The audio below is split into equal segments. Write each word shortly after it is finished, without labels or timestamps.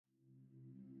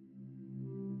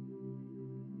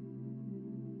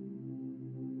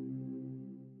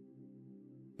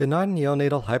Benign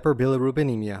neonatal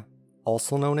hyperbilirubinemia,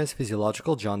 also known as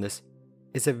physiological jaundice,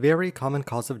 is a very common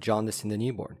cause of jaundice in the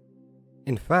newborn.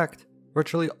 In fact,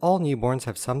 virtually all newborns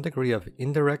have some degree of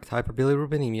indirect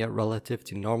hyperbilirubinemia relative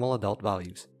to normal adult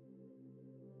values.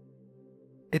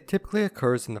 It typically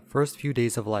occurs in the first few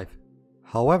days of life.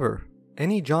 However,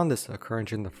 any jaundice occurring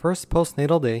in the first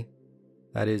postnatal day,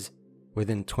 that is,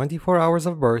 within 24 hours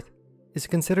of birth, is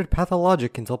considered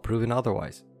pathologic until proven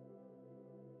otherwise.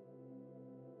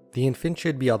 The infant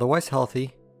should be otherwise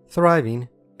healthy, thriving,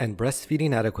 and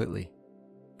breastfeeding adequately.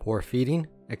 Poor feeding,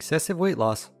 excessive weight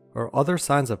loss, or other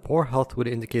signs of poor health would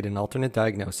indicate an alternate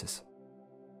diagnosis.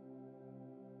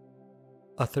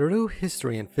 A thorough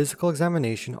history and physical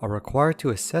examination are required to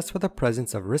assess for the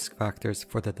presence of risk factors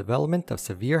for the development of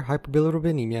severe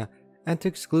hyperbilirubinemia and to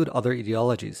exclude other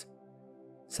etiologies.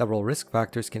 Several risk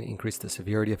factors can increase the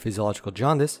severity of physiological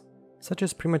jaundice, such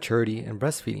as prematurity and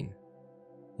breastfeeding.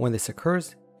 When this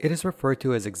occurs, it is referred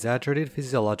to as exaggerated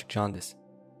physiologic jaundice.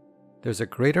 There is a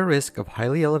greater risk of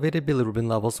highly elevated bilirubin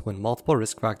levels when multiple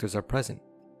risk factors are present.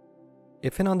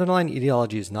 If an underlying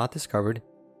etiology is not discovered,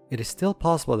 it is still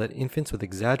possible that infants with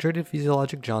exaggerated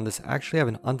physiologic jaundice actually have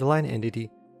an underlying entity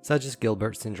such as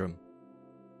Gilbert syndrome.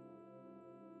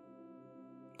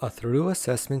 A thorough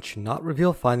assessment should not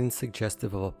reveal findings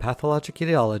suggestive of a pathologic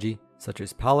etiology such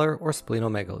as pallor or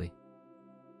splenomegaly.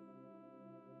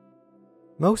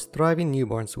 Most thriving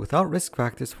newborns without risk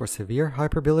factors for severe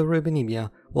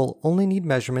hyperbilirubinemia will only need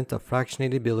measurement of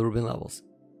fractionated bilirubin levels,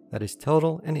 that is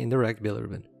total and indirect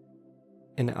bilirubin.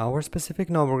 An hour-specific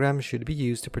nomogram should be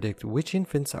used to predict which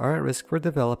infants are at risk for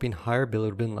developing higher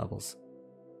bilirubin levels.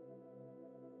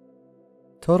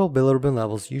 Total bilirubin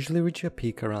levels usually reach a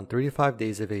peak around 3 to 5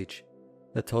 days of age.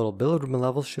 The total bilirubin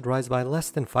levels should rise by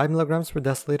less than 5 mg per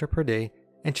deciliter per day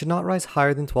and should not rise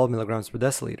higher than 12 mg per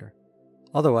deciliter.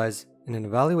 Otherwise, an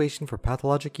evaluation for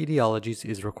pathologic etiologies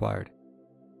is required.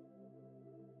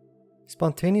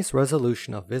 Spontaneous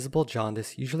resolution of visible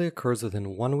jaundice usually occurs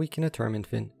within 1 week in a term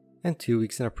infant and 2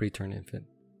 weeks in a preterm infant.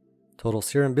 Total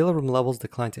serum bilirubin levels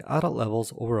decline to adult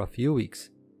levels over a few weeks.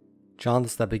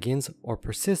 Jaundice that begins or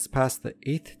persists past the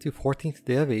 8th to 14th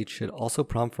day of age should also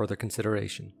prompt further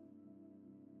consideration.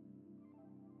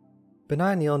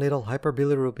 Benign neonatal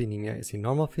hyperbilirubinemia is a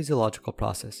normal physiological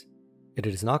process. It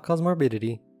does not cause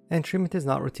morbidity, and treatment is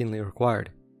not routinely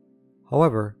required.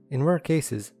 However, in rare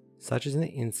cases, such as in the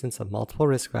instance of multiple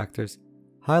risk factors,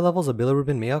 high levels of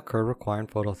bilirubin may occur requiring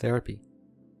phototherapy.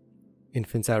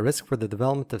 Infants at risk for the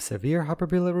development of severe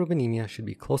hyperbilirubinemia should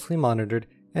be closely monitored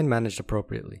and managed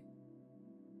appropriately.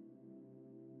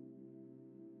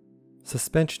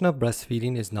 Suspension of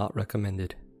breastfeeding is not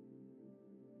recommended.